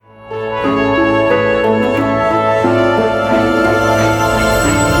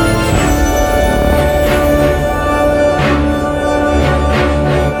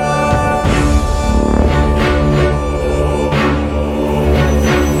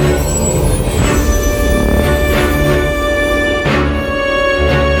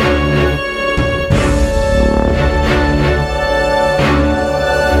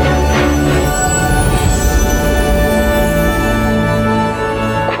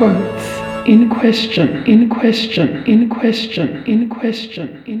quotes in question, in question, in question, in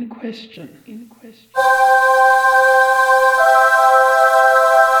question, in question, in question.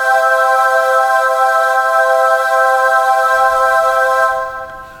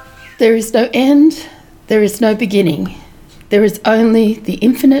 There is no end, there is no beginning. There is only the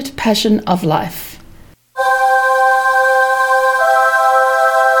infinite passion of life.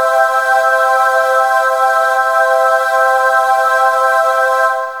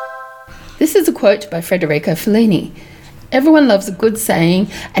 This is a quote by Federico Fellini. Everyone loves a good saying,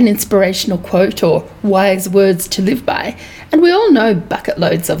 an inspirational quote, or wise words to live by, and we all know bucket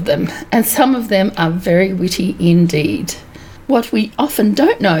loads of them, and some of them are very witty indeed. What we often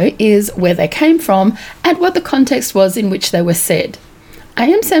don't know is where they came from and what the context was in which they were said. I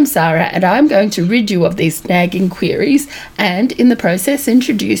am Samsara, and I'm going to rid you of these nagging queries and, in the process,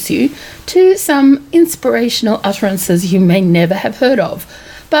 introduce you to some inspirational utterances you may never have heard of,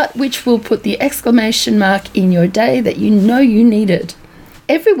 but which will put the exclamation mark in your day that you know you needed.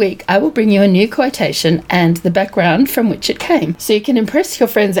 Every week I will bring you a new quotation and the background from which it came, so you can impress your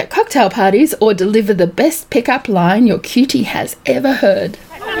friends at cocktail parties or deliver the best pickup line your cutie has ever heard.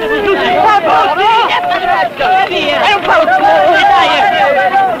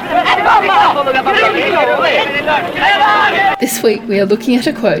 This week we are looking at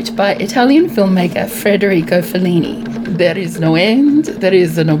a quote by Italian filmmaker Federico Fellini. There is no end, there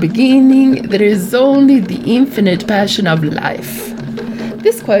is no beginning, there is only the infinite passion of life.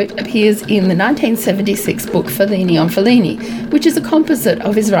 This quote appears in the 1976 book Fellini on Fellini, which is a composite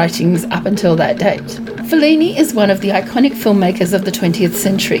of his writings up until that date. Fellini is one of the iconic filmmakers of the 20th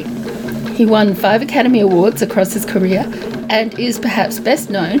century. He won 5 Academy Awards across his career and is perhaps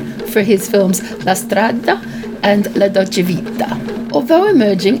best known for his films La Strada and La Dolce Vita. Although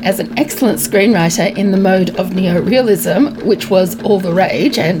emerging as an excellent screenwriter in the mode of neorealism, which was all the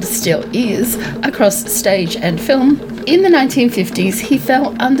rage and still is across stage and film, in the 1950s he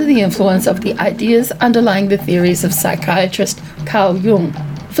fell under the influence of the ideas underlying the theories of psychiatrist Carl Jung.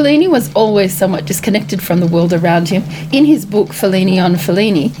 Fellini was always somewhat disconnected from the world around him. In his book Fellini on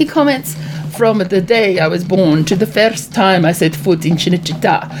Fellini, he comments, "From the day I was born to the first time I set foot in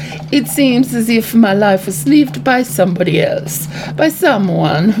Cinecittà, it seems as if my life was lived by somebody else, by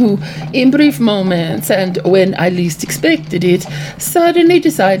someone who, in brief moments and when I least expected it, suddenly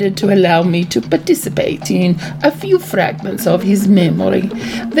decided to allow me to participate in a few fragments of his memory.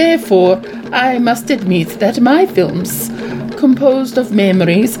 Therefore, I must admit that my films, composed of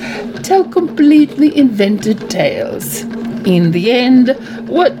memories, tell completely invented tales. In the end,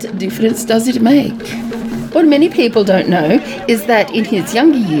 what difference does it make?" What many people don't know is that in his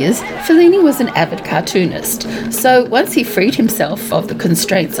younger years, Fellini was an avid cartoonist. So once he freed himself of the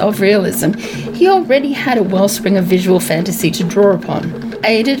constraints of realism, he already had a wellspring of visual fantasy to draw upon.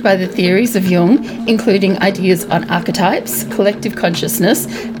 Aided by the theories of Jung, including ideas on archetypes, collective consciousness,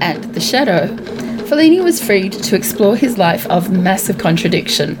 and the shadow, Fellini was freed to explore his life of massive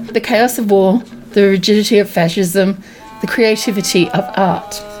contradiction, the chaos of war, the rigidity of fascism, the creativity of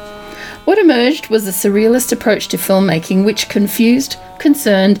art. What emerged was a surrealist approach to filmmaking which confused,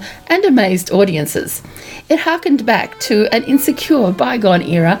 concerned, and amazed audiences. It harkened back to an insecure bygone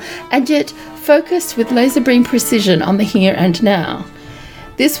era and yet focused with laser-beam precision on the here and now.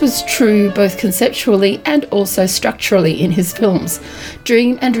 This was true both conceptually and also structurally in his films.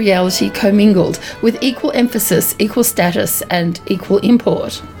 Dream and reality commingled with equal emphasis, equal status, and equal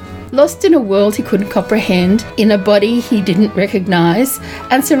import. Lost in a world he couldn't comprehend, in a body he didn't recognise,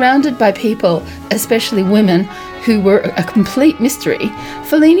 and surrounded by people, especially women, who were a complete mystery,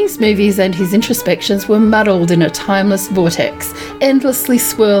 Fellini's movies and his introspections were muddled in a timeless vortex, endlessly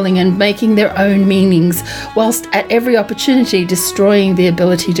swirling and making their own meanings, whilst at every opportunity destroying the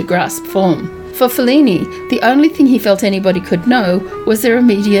ability to grasp form. For Fellini, the only thing he felt anybody could know was their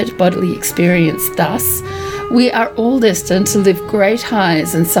immediate bodily experience. Thus, we are all destined to live great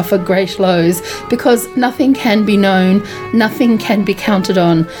highs and suffer great lows because nothing can be known, nothing can be counted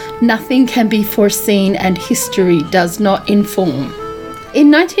on, nothing can be foreseen, and history does not inform. In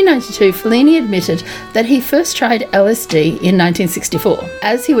 1992, Fellini admitted that he first tried LSD in 1964,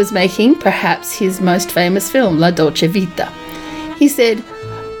 as he was making perhaps his most famous film, La Dolce Vita. He said,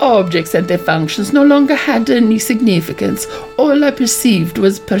 "Objects and their functions no longer had any significance. All I perceived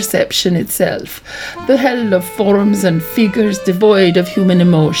was perception itself, the hell of forms and figures devoid of human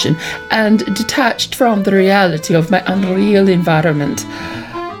emotion and detached from the reality of my unreal environment.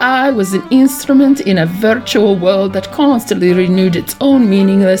 I was an instrument in a virtual world that constantly renewed its own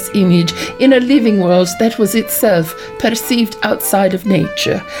meaningless image in a living world that was itself perceived outside of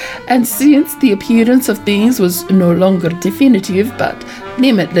nature. And since the appearance of things was no longer definitive but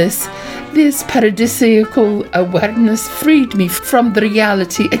limitless, this paradisiacal awareness freed me from the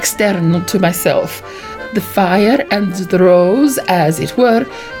reality external to myself. The fire and the rose, as it were,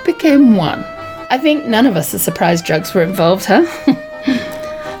 became one. I think none of us are surprised drugs were involved, huh?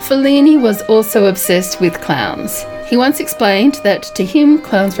 Fellini was also obsessed with clowns. He once explained that to him,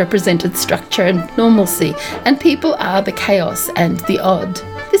 clowns represented structure and normalcy, and people are the chaos and the odd.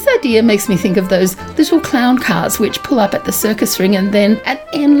 This idea makes me think of those little clown cars which pull up at the circus ring and then an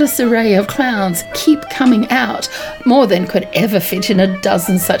endless array of clowns keep coming out, more than could ever fit in a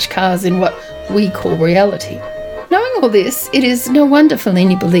dozen such cars in what we call reality. Knowing all this, it is no wonder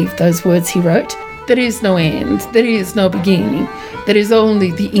Fellini believed those words he wrote. There is no end, there is no beginning, there is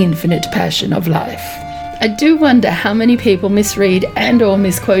only the infinite passion of life. I do wonder how many people misread and or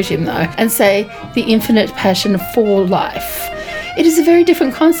misquote him though, and say the infinite passion for life. It is a very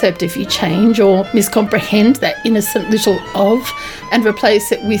different concept if you change or miscomprehend that innocent little of and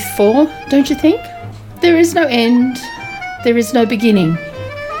replace it with for, don't you think? There is no end, there is no beginning.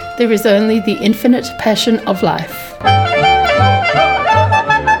 There is only the infinite passion of life.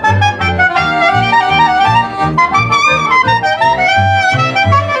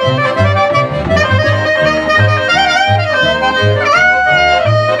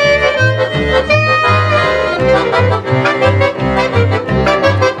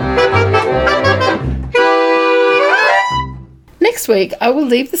 Next week, I will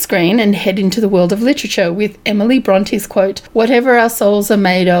leave the screen and head into the world of literature with Emily Bronte's quote, "Whatever our souls are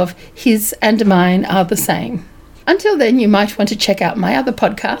made of, his and mine are the same." Until then, you might want to check out my other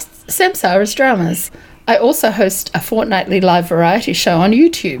podcasts, Samsara's Dramas. I also host a fortnightly live variety show on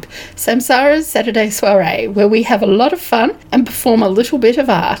YouTube, Samsara's Saturday Soiree, where we have a lot of fun and perform a little bit of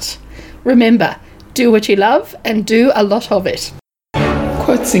art. Remember, do what you love and do a lot of it.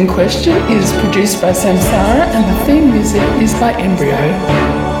 Quotes in Question is produced by Samsara and the theme music is by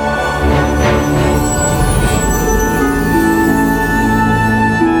Embryo.